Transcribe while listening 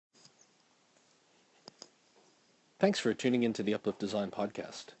Thanks for tuning into the Uplift Design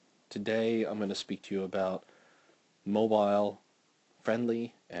Podcast. Today I'm going to speak to you about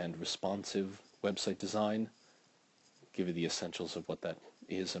mobile-friendly and responsive website design, give you the essentials of what that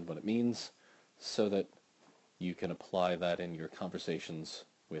is and what it means, so that you can apply that in your conversations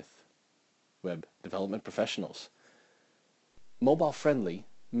with web development professionals. Mobile-friendly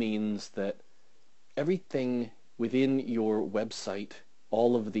means that everything within your website,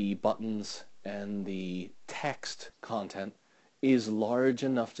 all of the buttons and the text content, is large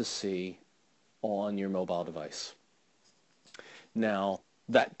enough to see on your mobile device. Now,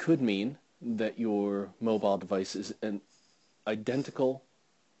 that could mean that your mobile device is an identical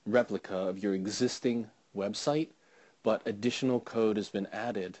replica of your existing website, but additional code has been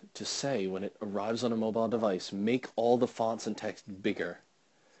added to say when it arrives on a mobile device, make all the fonts and text bigger.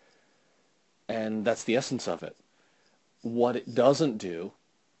 And that's the essence of it. What it doesn't do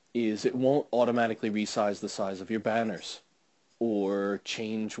is it won't automatically resize the size of your banners or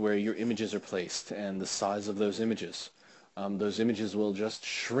change where your images are placed and the size of those images. Those images will just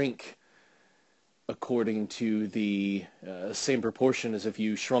shrink according to the same proportion as if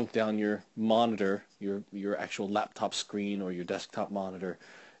you shrunk down your monitor, your actual laptop screen or your desktop monitor.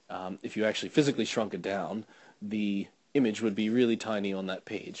 If you actually physically shrunk it down, the image would be really tiny on that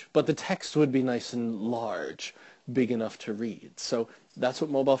page, but the text would be nice and large, big enough to read. So that's what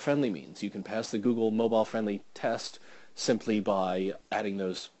mobile friendly means. You can pass the Google mobile friendly test simply by adding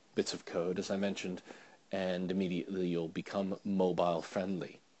those bits of code, as I mentioned, and immediately you'll become mobile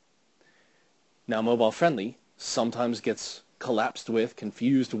friendly. Now, mobile friendly sometimes gets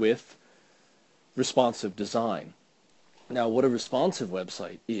confused with responsive design. Now, what a responsive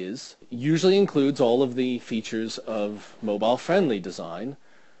website is usually includes all of the features of mobile-friendly design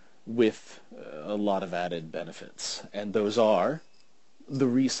with a lot of added benefits. And those are the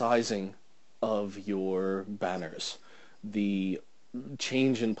resizing of your banners, the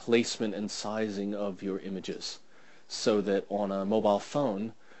change in placement and sizing of your images, so that on a mobile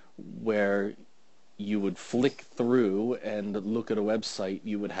phone where you would flick through and look at a website,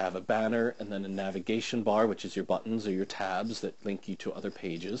 you would have a banner and then a navigation bar, which is your buttons or your tabs that link you to other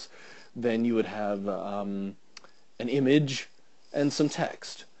pages. Then you would have an image and some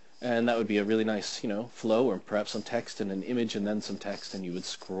text. And that would be a really nice, flow, or perhaps some text and an image and then some text, and you would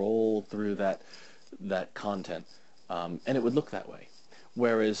scroll through that content, and it would look that way.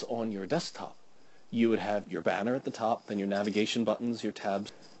 Whereas on your desktop, you would have your banner at the top, then your navigation buttons, your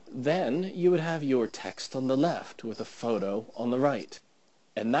tabs. Then you would have your text on the left with a photo on the right.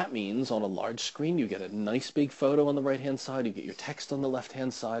 And that means on a large screen you get a nice big photo on the right-hand side, you get your text on the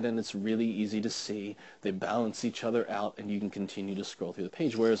left-hand side, and it's really easy to see. They balance each other out and you can continue to scroll through the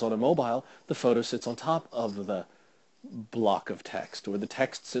page. Whereas on a mobile, the photo sits on top of the block of text, or the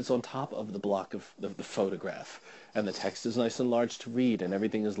text sits on top of the block of the photograph. And the text is nice and large to read, and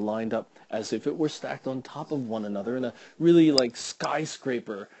everything is lined up as if it were stacked on top of one another in a really like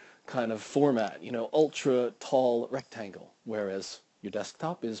skyscraper kind of format, ultra tall rectangle. Whereas your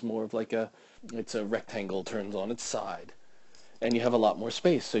desktop is more of like it's a rectangle turns on its side. And you have a lot more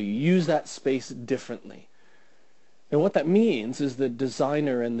space, so you use that space differently. And what that means is the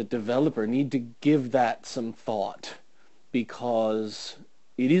designer and the developer need to give that some thought, because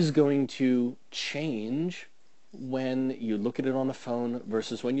it is going to change when you look at it on a phone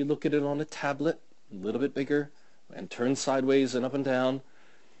versus when you look at it on a tablet, a little bit bigger, and turn sideways and up and down,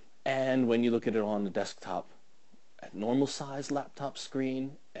 and when you look at it on a desktop, at normal size laptop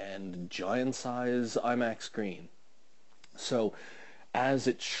screen and giant size iMac screen. So as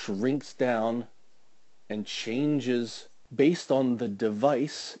it shrinks down and changes based on the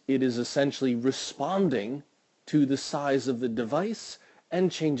device, it is essentially responding to the size of the device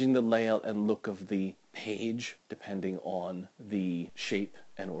and changing the layout and look of the page depending on the shape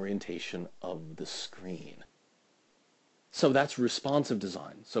and orientation of the screen. So that's responsive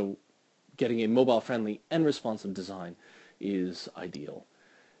design. So getting a mobile-friendly and responsive design is ideal.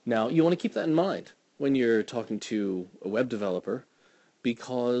 Now, you want to keep that in mind when you're talking to a web developer,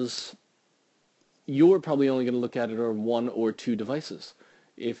 because you're probably only going to look at it on one or two devices.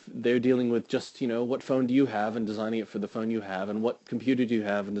 If they're dealing with just, what phone do you have and designing it for the phone you have, and what computer do you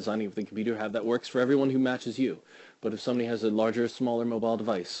have and designing it for the computer you have, that works for everyone who matches you. But if somebody has a larger, smaller mobile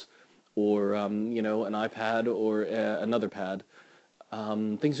device, or, an iPad or another pad,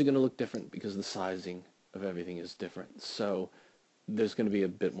 things are going to look different because the sizing of everything is different. So there's going to be a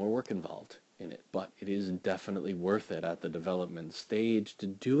bit more work involved in it, but it is definitely worth it at the development stage to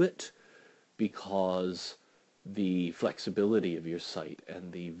do it, because the flexibility of your site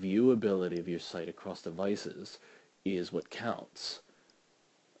and the viewability of your site across devices is what counts.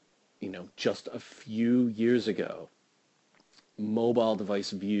 just a few years ago, mobile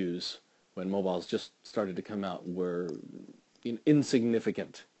device views, when mobiles just started to come out, were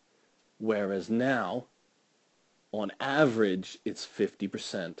insignificant. Whereas now, on average, it's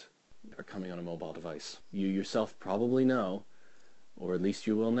 50% are coming on a mobile device. You yourself probably know, or at least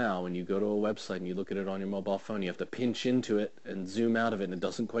you will now, when you go to a website and you look at it on your mobile phone, you have to pinch into it and zoom out of it, and it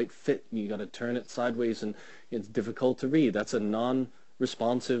doesn't quite fit. You got to turn it sideways, and it's difficult to read. That's a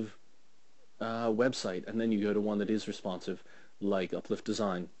non-responsive website. And then you go to one that is responsive, like Uplift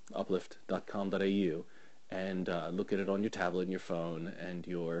Design, uplift.com.au, and look at it on your tablet and your phone and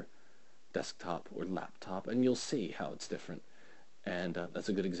your desktop or laptop, and you'll see how it's different. And that's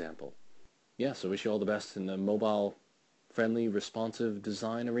a good example. Yeah, so wish you all the best in the mobile-friendly, responsive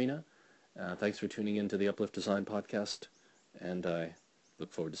design arena. Thanks for tuning in to the Uplift Design podcast, and I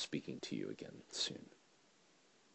look forward to speaking to you again soon.